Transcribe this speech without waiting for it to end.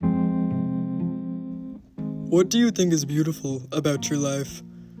What do you think is beautiful about your life?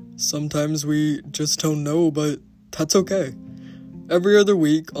 Sometimes we just don't know, but that's okay. Every other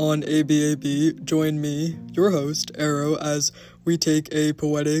week on ABAB, join me, your host, Arrow, as we take a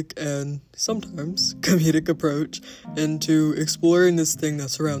poetic and sometimes comedic approach into exploring this thing that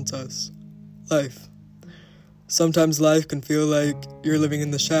surrounds us, life. Sometimes life can feel like you're living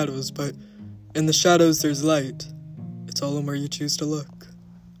in the shadows, but in the shadows there's light. It's all in where you choose to look.